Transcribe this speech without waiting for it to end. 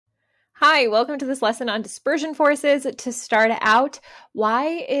Hi, welcome to this lesson on dispersion forces. To start out,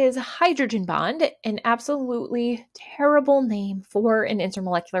 why is hydrogen bond an absolutely terrible name for an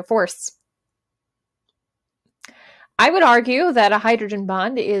intermolecular force? I would argue that a hydrogen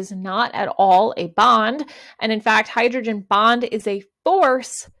bond is not at all a bond, and in fact, hydrogen bond is a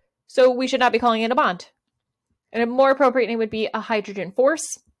force, so we should not be calling it a bond. And a more appropriate name would be a hydrogen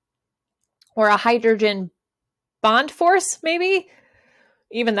force, or a hydrogen bond force, maybe?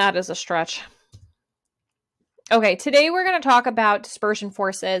 Even that is a stretch. Okay, today we're going to talk about dispersion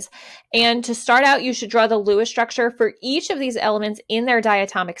forces. And to start out, you should draw the Lewis structure for each of these elements in their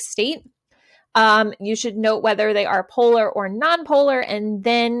diatomic state. You should note whether they are polar or nonpolar, and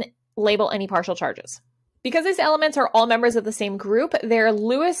then label any partial charges. Because these elements are all members of the same group, their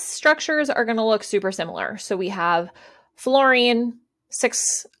Lewis structures are going to look super similar. So we have fluorine,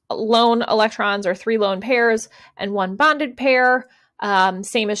 6 lone electrons or 3 lone pairs, and 1 bonded pair.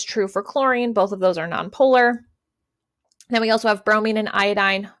 Same is true for chlorine. Both of those are nonpolar. Then we also have bromine and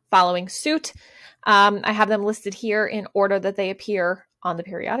iodine following suit. I have them listed here in order that they appear on the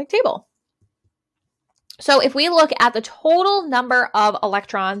periodic table. So if we look at the total number of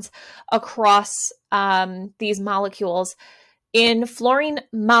electrons across these molecules, in fluorine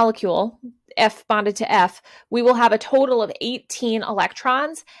molecule, F bonded to F, we will have a total of 18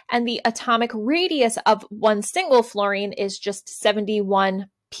 electrons, and the atomic radius of one single fluorine is just 71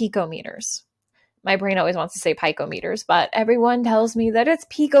 picometers. My brain always wants to say picometers, but everyone tells me that it's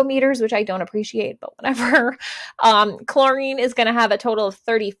picometers, which I don't appreciate, but whatever. Chlorine is going to have a total of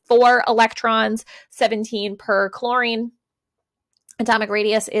 34 electrons, 17 per chlorine. Atomic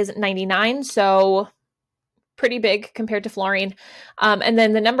radius is 99, so pretty big compared to fluorine. And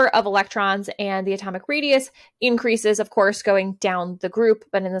then the number of electrons and the atomic radius increases, of course, going down the group,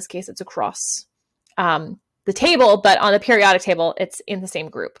 but in this case, it's across the table, but on the periodic table, it's in the same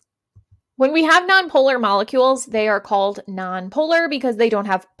group. When we have nonpolar molecules, they are called nonpolar because they don't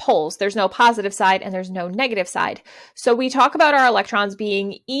have poles. There's no positive side and there's no negative side. So we talk about our electrons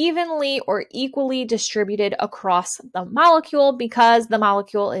being evenly or equally distributed across the molecule because the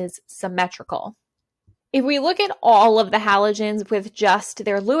molecule is symmetrical. If we look at all of the halogens with just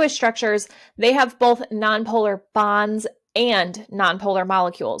their Lewis structures, they have both nonpolar bonds and nonpolar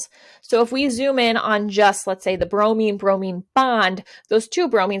molecules. So if we zoom in on just, let's say, the bromine-bromine bond, those two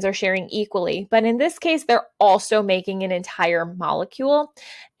bromines are sharing equally. But in this case, they're also making an entire molecule,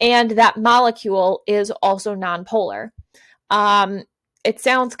 and that molecule is also nonpolar. It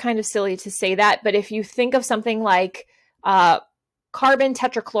sounds kind of silly to say that, but if you think of something like carbon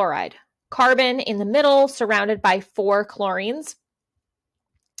tetrachloride, carbon in the middle surrounded by 4 chlorines,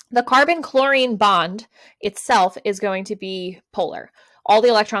 the carbon-chlorine bond itself is going to be polar. All the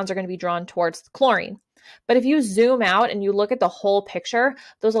electrons are going to be drawn towards the chlorine. But if you zoom out and you look at the whole picture,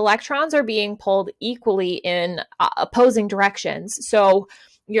 those electrons are being pulled equally in opposing directions. So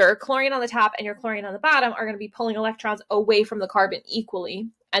your chlorine on the top and your chlorine on the bottom are going to be pulling electrons away from the carbon equally.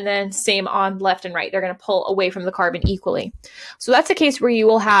 And then same on left and right. They're going to pull away from the carbon equally. So that's a case where you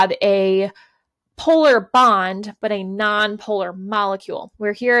will have a polar bond, but a non-polar molecule,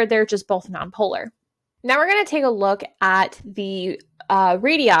 where here they're just both nonpolar. Now we're going to take a look at the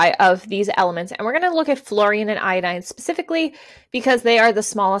radii of these elements, and we're going to look at fluorine and iodine specifically because they are the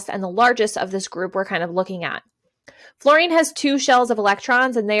smallest and the largest of this group we're kind of looking at. Fluorine has 2 shells of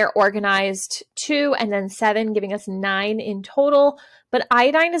electrons, and they are organized 2 and then 7, giving us 9 in total, but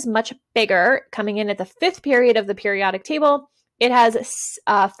iodine is much bigger, coming in at the 5th period of the periodic table. It has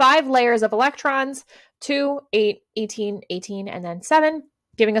 5 layers of electrons, 2, 8, 18, 18, and then 7,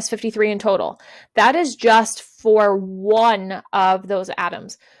 giving us 53 in total. That is just for one of those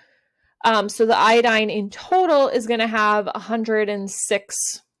atoms. So the iodine in total is going to have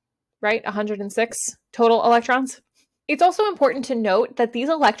 106, right? 106 total electrons. It's also important to note that these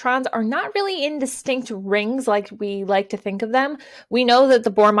electrons are not really in distinct rings like we like to think of them. We know that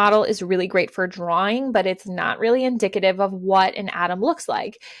the Bohr model is really great for drawing, but it's not really indicative of what an atom looks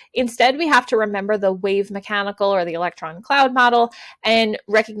like. Instead, we have to remember the wave mechanical or the electron cloud model and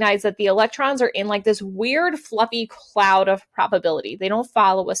recognize that the electrons are in like this weird fluffy cloud of probability. They don't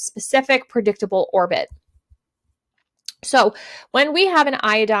follow a specific predictable orbit. So when we have an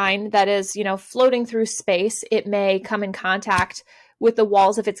iodine that is, floating through space, it may come in contact with the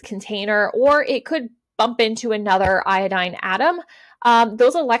walls of its container, or it could bump into another iodine atom.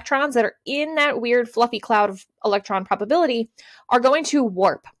 Those electrons that are in that weird fluffy cloud of electron probability are going to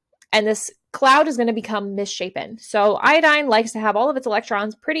warp, and this cloud is going to become misshapen. So iodine likes to have all of its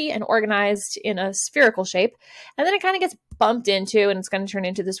electrons pretty and organized in a spherical shape, and then it kind of gets bumped into, and it's going to turn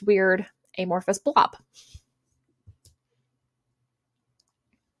into this weird amorphous blob.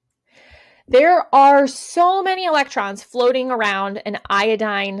 There are so many electrons floating around an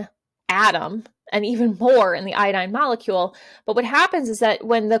iodine atom, and even more in the iodine molecule. But what happens is that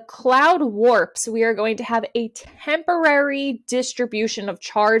when the cloud warps, we are going to have a temporary distribution of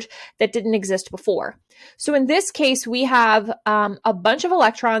charge that didn't exist before. So in this case, we have a bunch of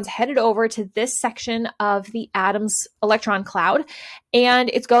electrons headed over to this section of the atom's electron cloud, and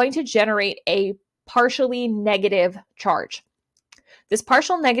it's going to generate a partially negative charge. This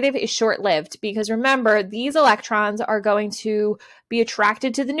partial negative is short-lived because remember, these electrons are going to be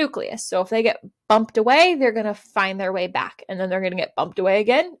attracted to the nucleus. So if they get bumped away, they're going to find their way back. And then they're going to get bumped away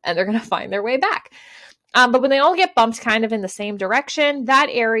again, and they're going to find their way back. But when they all get bumped kind of in the same direction, that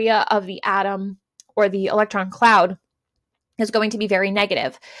area of the atom or the electron cloud is going to be very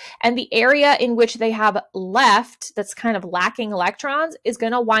negative. And the area in which they have left that's kind of lacking electrons is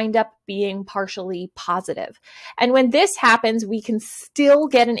going to wind up being partially positive. And when this happens, we can still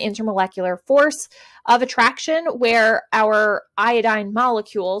get an intermolecular force of attraction where our iodine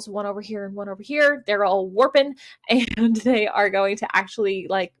molecules, one over here and one over here, they're all warping and they are going to actually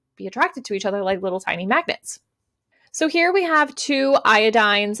like be attracted to each other like little tiny magnets. So here we have two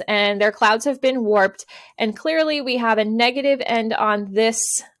iodines and their clouds have been warped, and clearly we have a negative end on this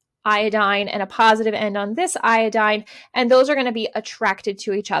iodine and a positive end on this iodine, and those are going to be attracted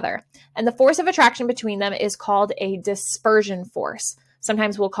to each other. And the force of attraction between them is called a dispersion force.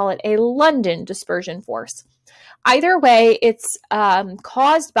 Sometimes we'll call it a London dispersion force. Either way, it's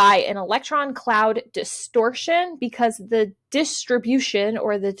caused by an electron cloud distortion because the distribution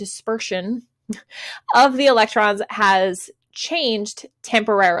or the dispersion of the electrons has changed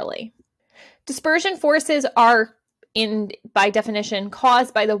temporarily. Dispersion forces are, by definition,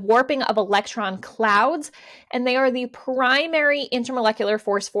 caused by the warping of electron clouds, and they are the primary intermolecular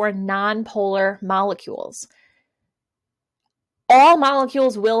force for nonpolar molecules. All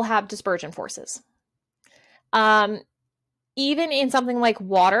molecules will have dispersion forces. Even in something like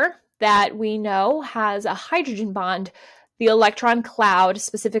water that we know has a hydrogen bond, the electron cloud,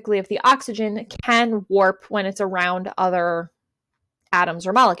 specifically of the oxygen, can warp when it's around other atoms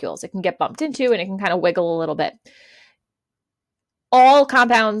or molecules. It can get bumped into and it can kind of wiggle a little bit. All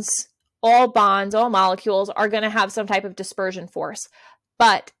compounds, all bonds, all molecules are going to have some type of dispersion force,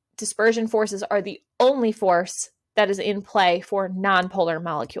 but dispersion forces are the only force that is in play for nonpolar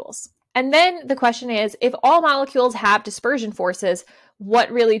molecules. And then the question is, if all molecules have dispersion forces,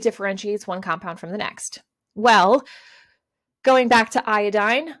 what really differentiates one compound from the next? Well, going back to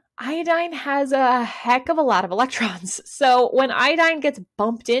iodine, iodine has a heck of a lot of electrons. So when iodine gets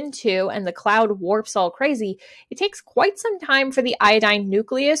bumped into and the cloud warps all crazy, it takes quite some time for the iodine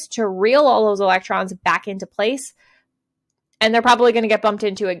nucleus to reel all those electrons back into place. And they're probably going to get bumped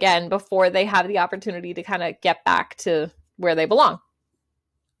into again before they have the opportunity to kind of get back to where they belong.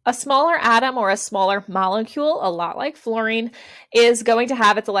 A smaller atom or a smaller molecule, a lot like fluorine, is going to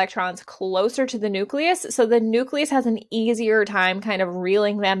have its electrons closer to the nucleus. So the nucleus has an easier time kind of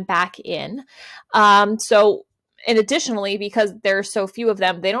reeling them back in. And additionally, because there's so few of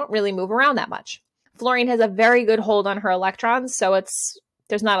them, they don't really move around that much. Fluorine has a very good hold on her electrons, so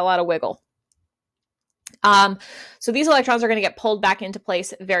there's not a lot of wiggle. So these electrons are going to get pulled back into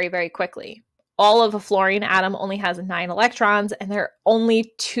place very, very quickly. All of a fluorine atom only has 9 electrons, and they're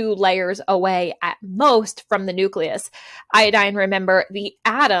only 2 layers away at most from the nucleus. Iodine, remember, the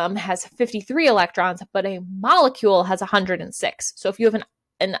atom has 53 electrons, but a molecule has 106. So if you have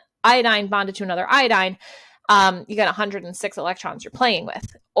an iodine bonded to another iodine, you got 106 electrons you're playing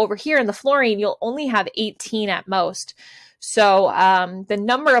with. Over here in the fluorine, you'll only have 18 at most. So the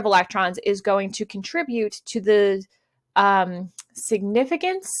number of electrons is going to contribute to the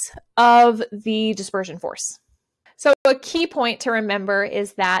significance of the dispersion force. So a key point to remember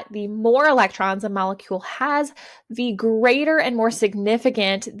is that the more electrons a molecule has, the greater and more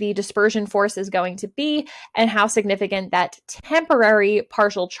significant the dispersion force is going to be, and how significant that temporary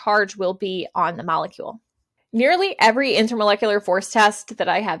partial charge will be on the molecule. Nearly every intermolecular force test that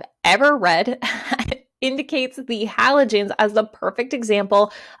I have ever read indicates the halogens as the perfect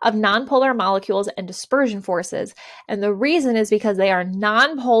example of nonpolar molecules and dispersion forces. And the reason is because they are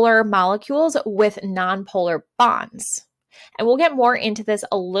nonpolar molecules with nonpolar bonds. And we'll get more into this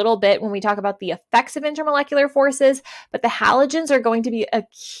a little bit when we talk about the effects of intermolecular forces, but the halogens are going to be a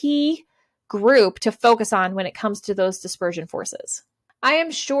key group to focus on when it comes to those dispersion forces. I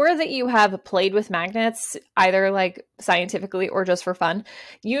am sure that you have played with magnets, either like scientifically or just for fun.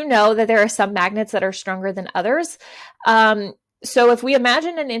 You know that there are some magnets that are stronger than others. So if we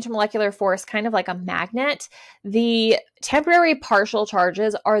imagine an intermolecular force kind of like a magnet, the temporary partial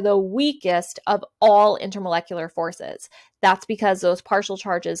charges are the weakest of all intermolecular forces. That's because those partial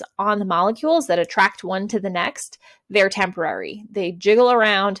charges on the molecules that attract one to the next, they're temporary. They jiggle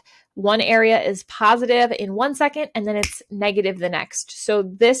around. One area is positive in 1 second, and then it's negative the next. So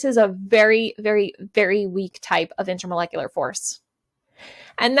this is a very, very, very weak type of intermolecular force.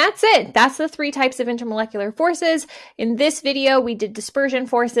 And that's it. That's the 3 types of intermolecular forces. In this video, we did dispersion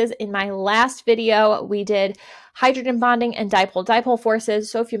forces. In my last video, we did hydrogen bonding and dipole-dipole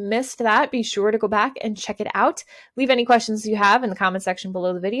forces. So if you missed that, be sure to go back and check it out. Leave any questions you have in the comment section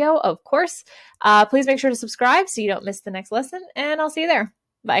below the video, of course. Please make sure to subscribe so you don't miss the next lesson, and I'll see you there.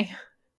 Bye.